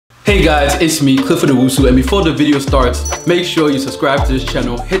Hey guys, it's me, Clifford Owusu, and before the video starts, make sure you subscribe to this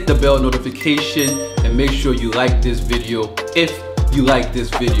channel, hit the bell notification, and make sure you like this video if you like this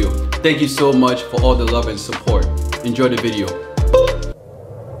video. Thank you so much for all the love and support. Enjoy the video.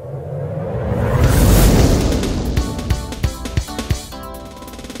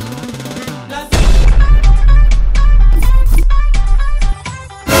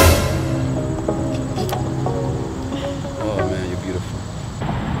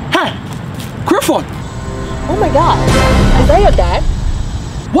 Clifford! Oh my god, is that your dad?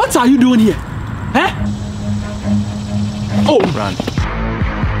 What are you doing here? Huh? Oh! Run.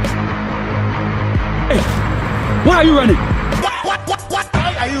 Hey! Why are you running? Why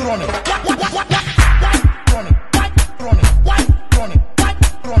are you running?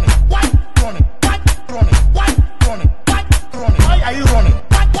 Why are you running?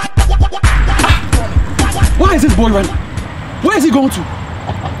 Why is this boy running? Where is he going to?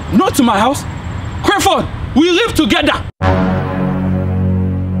 Not to my house. Clifford, we live together.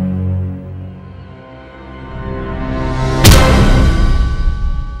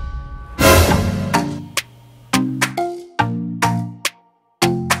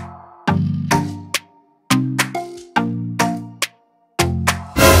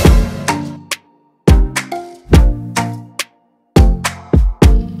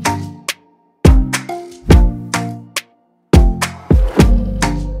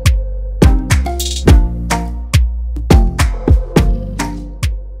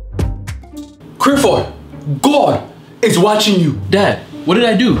 Clifford, God is watching you. Dad, what did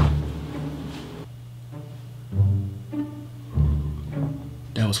I do?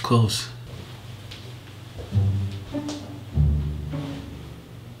 That was close.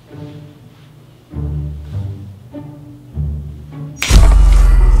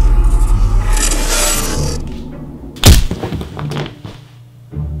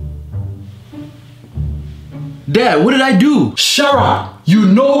 Dad, what did I do? Shut up! You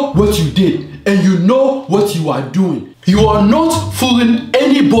know what you did, and you know what you are doing. You are not fooling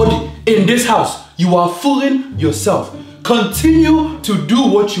anybody in this house. You are fooling yourself. Continue to do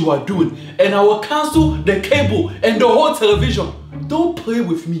what you are doing, and I will cancel the cable and the whole television. Don't play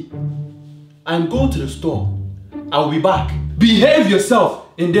with me. I'm going to the store. I'll be back. Behave yourself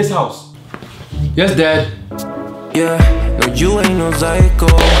in this house. Yes, Dad. Yeah, no, you ain't no psycho.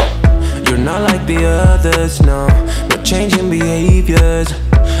 You're not like the others, no. No changing behaviors.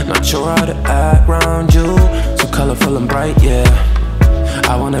 Not sure how to act around you. So colorful and bright, yeah.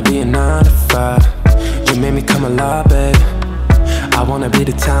 I wanna be a 9 to 5. You made me come alive, babe. I wanna be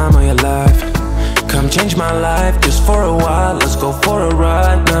the time of your life. Come change my life just for a while. Let's go for a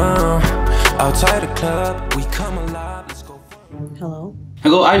ride now. Outside the club, we come alive. Let's go for a ride. Hello?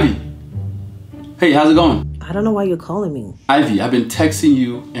 Hello, Ivy. Hey, how's it going? I don't know why you're calling me. Ivy, I've been texting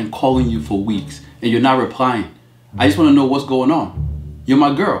you and calling you for weeks, and you're not replying. I just want to know what's going on. You're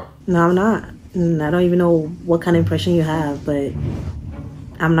my girl. No, I'm not. I don't even know what kind of impression you have, but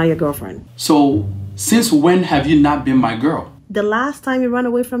I'm not your girlfriend. So, since when have you not been my girl? The last time you ran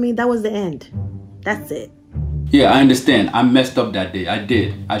away from me, that was the end. That's it. Yeah, I understand. I messed up that day. I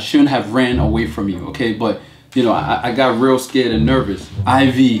did. I shouldn't have ran away from you, okay? But, you know, I got real scared and nervous.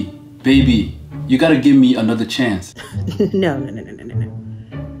 Ivy, baby, you gotta give me another chance. No.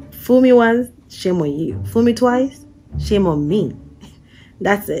 Fool me once, shame on you. Fool me twice, shame on me.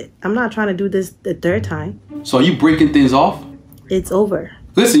 That's it. I'm not trying to do this the third time. So are you breaking things off? It's over.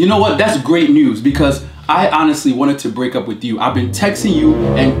 Listen, you know what? That's great news because I honestly wanted to break up with you. I've been texting you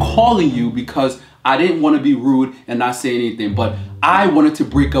and calling you because I didn't want to be rude and not say anything. But I wanted to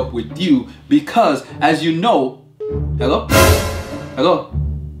break up with you because, as you know... Hello? Hello?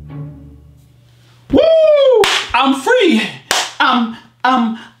 Woo! I'm free!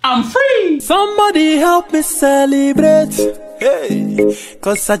 I'm free! Somebody help me celebrate, hey,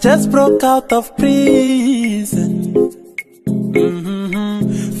 cause I just broke out of prison.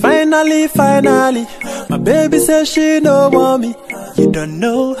 Finally, my baby says she don't want me. You don't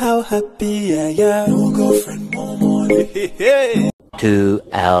know how happy I am. No girlfriend, more money. 2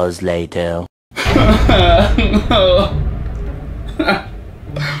 hours later.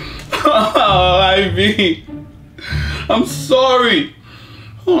 Oh, Ivy, I'm sorry.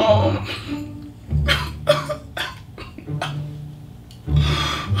 Oh,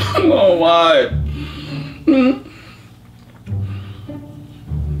 oh why?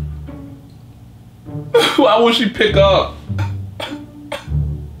 Why won't she pick up?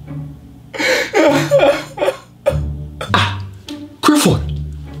 Clifford,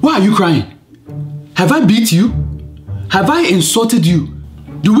 why are you crying? Have I beat you? Have I insulted you?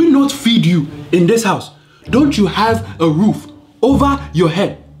 Do we not feed you in this house? Don't you have a roof over your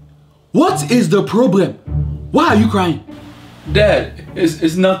head? What is the problem? Why are you crying? Dad,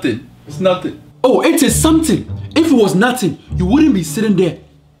 it's nothing. It's nothing. Oh, it is something. If it was nothing, you wouldn't be sitting there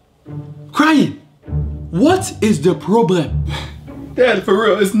crying. What is the problem? Dad, for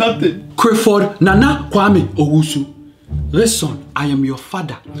real, it's nothing. Clifford Nana Kwame Owusu. Listen, I am your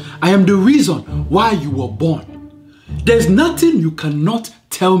father. I am the reason why you were born. There's nothing you cannot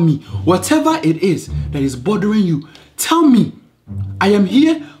tell me. Whatever it is that is bothering you, tell me. I am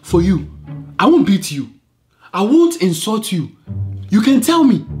here for you. I won't beat you. I won't insult you. You can tell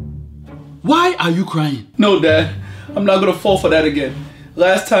me. Why are you crying? No, Dad. I'm not gonna fall for that again.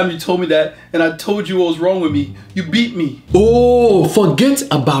 Last time you told me that and I told you what was wrong with me, you beat me. Oh, forget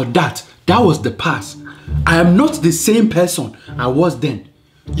about that. That was the past. I am not the same person I was then.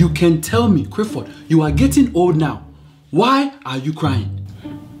 You can tell me, Clifford, you are getting old now. Why are you crying?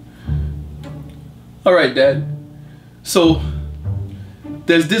 All right, Dad. So,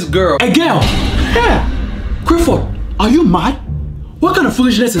 there's this girl. A girl? Hey! Clifford, are you mad? What kind of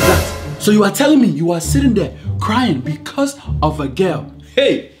foolishness is that? So you are telling me you are sitting there crying because of a girl?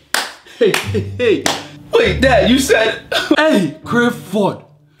 Hey! Wait, Dad, you said... Hey, Clifford.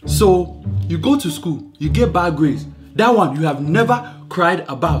 So, you go to school, you get bad grades. That one you have never cried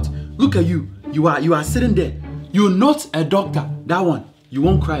about. Look at you. You are sitting there. You're not a doctor. That one you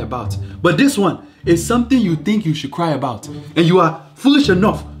won't cry about. But this one is something you think you should cry about. And you are foolish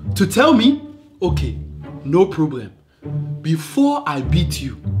enough to tell me, okay, no problem. Before I beat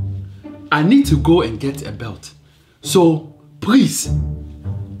you, I need to go and get a belt. So, please,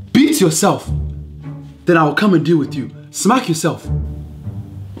 beat yourself. Then I'll come and deal with you. Smack yourself.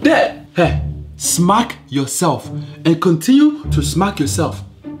 Dad! Hey, smack yourself and continue to smack yourself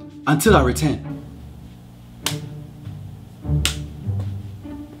until I return.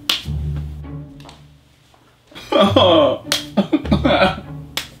 Oh,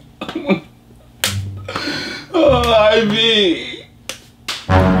 Ivy.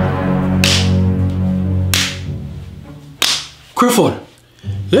 Clifford,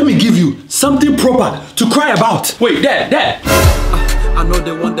 let me give you something proper to cry about. Wait, Dad. I know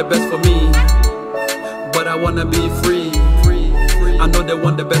they want the best for me, but I wanna be free. I know they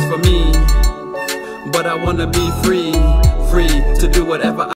want the best for me, but I wanna be free to do whatever